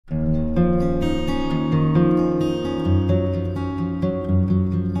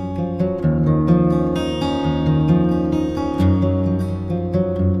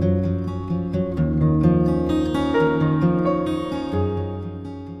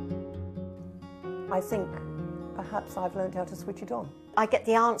I think perhaps I've learned how to switch it on. I get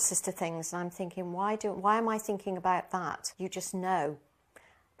the answers to things and I'm thinking, why am I thinking about that? You just know,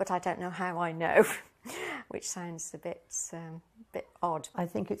 but I don't know how I know, which sounds a bit odd. I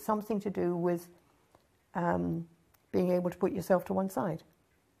think it's something to do with being able to put yourself to one side,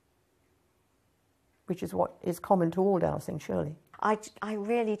 which is what is common to all dowsing, surely. I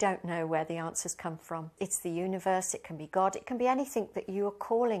really don't know where the answers come from. It's the universe, it can be God, it can be anything that you are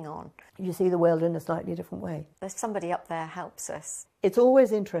calling on. You see the world in a slightly different way. There's somebody up there helps us. It's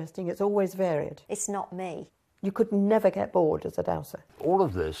always interesting, it's always varied. It's not me. You could never get bored as a dowser. All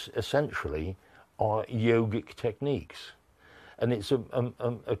of this, essentially, are yogic techniques. And it's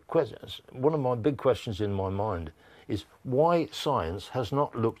a question. One of my big questions in my mind is why science has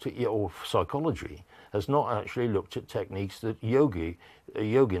not looked at, or psychology, has not actually looked at techniques that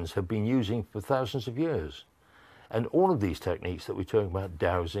yogins have been using for thousands of years. And all of these techniques that we're talking about,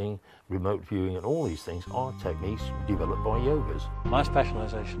 dowsing, remote viewing, and all these things are techniques developed by yogas. My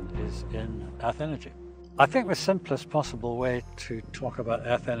specialisation is in earth energy. I think the simplest possible way to talk about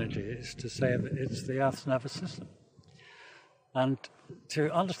earth energy is to say that it's the Earth's nervous system. And to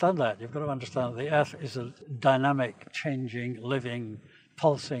understand that, you've got to understand that the Earth is a dynamic, changing, living,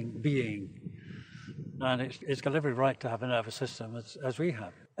 pulsing being. And it's got every right to have a nervous system as we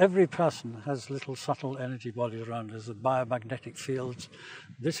have. Every person has little subtle energy bodies around us, the biomagnetic fields.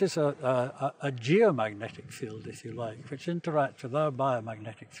 This is a geomagnetic field, if you like, which interacts with our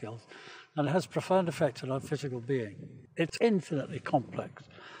biomagnetic fields and has profound effects on our physical being. It's infinitely complex.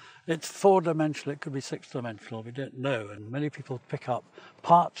 It's four-dimensional, it could be six-dimensional, we don't know. And many people pick up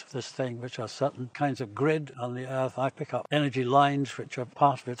parts of this thing, which are certain kinds of grid on the Earth. I pick up energy lines, which are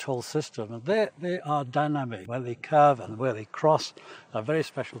part of its whole system. And they are dynamic. Where they curve and where they cross are very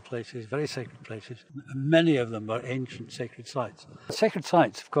special places, very sacred places. Many of them are ancient sacred sites. Sacred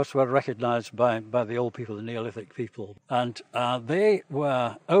sites, of course, were recognized by the old people, the Neolithic people. And they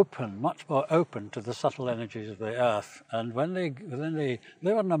were open, much more open to the subtle energies of the Earth. And when they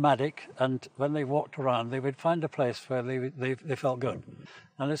were nomadic, and when they walked around, they would find a place where they felt good.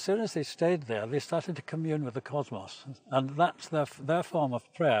 And as soon as they stayed there, they started to commune with the cosmos. And that's their form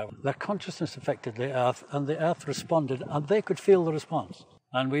of prayer. Their consciousness affected the Earth, and the Earth responded, and they could feel the response.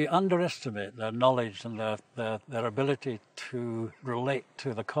 And we underestimate their knowledge and their ability to relate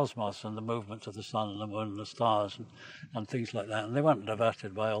to the cosmos and the movements of the sun and the moon and the stars and things like that. And they weren't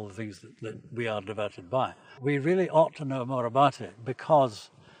diverted by all the things that we are diverted by. We really ought to know more about it because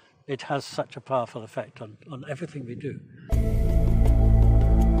it has such a powerful effect on everything we do.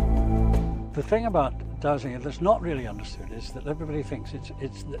 The thing about dowsing that's not really understood is that everybody thinks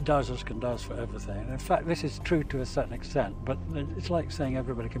it's that dowsers can douse for everything. And in fact, this is true to a certain extent, but it's like saying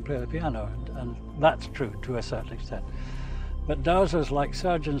everybody can play the piano, and that's true to a certain extent. But dowsers, like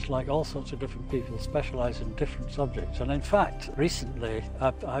surgeons, like all sorts of different people, specialise in different subjects. And in fact, recently,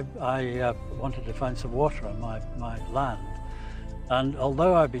 I wanted to find some water on my land. And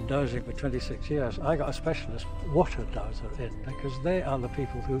although I've been dowsing for 26 years, I got a specialist water dowser in because they are the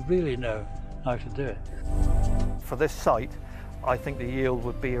people who really know how to do it. For this site, I think the yield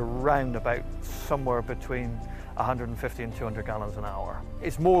would be around about somewhere between 150 and 200 gallons an hour.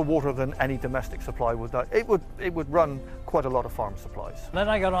 It's more water than any domestic supply would. It would run quite a lot of farm supplies. Then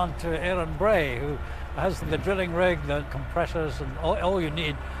I got on to Aaron Bray, who has the drilling rig, the compressors, and all you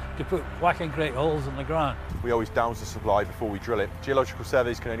need to put whacking great holes in the ground. We always douse the supply before we drill it. Geological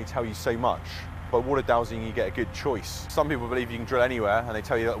surveys can only tell you so much. By water dowsing, you get a good choice. Some people believe you can drill anywhere, and they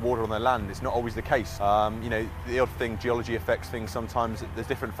tell you that water on their land. It's not always the case. You know, the odd thing, geology affects things. Sometimes there's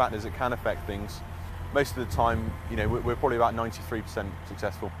different factors that can affect things. Most of the time, you know, we're probably about 93%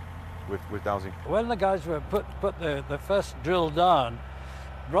 successful with dowsing. When the guys were put the first drill down,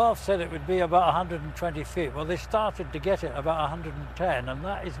 Ralph said it would be about 120 feet. Well, they started to get it about 110, and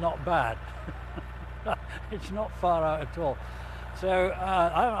that is not bad. It's not far out at all. So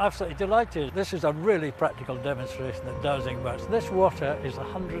I'm absolutely delighted. This is a really practical demonstration that dowsing works. This water is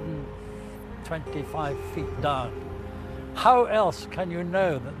 125 feet down. How else can you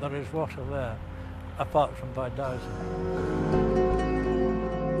know that there is water there apart from by dowsing?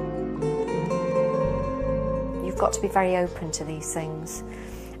 You've got to be very open to these things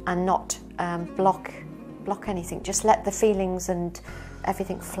and not block anything. Just let the feelings and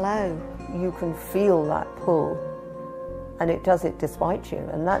everything flow. You can feel that pull, and it does it despite you,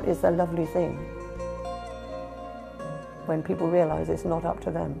 and that is a lovely thing. When people realise it's not up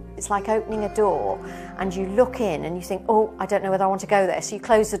to them. It's like opening a door and you look in and you think, oh, I don't know whether I want to go there, so you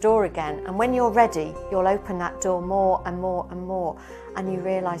close the door again, and when you're ready, you'll open that door more and more and more, and you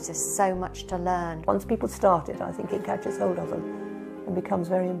realise there's so much to learn. Once people start it, I think it catches hold of them and becomes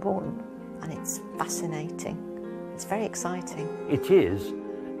very important. and it's fascinating. It's very exciting. It is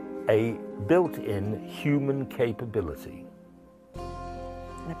a built-in human capability.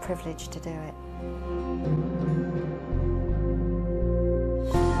 And a privilege to do it.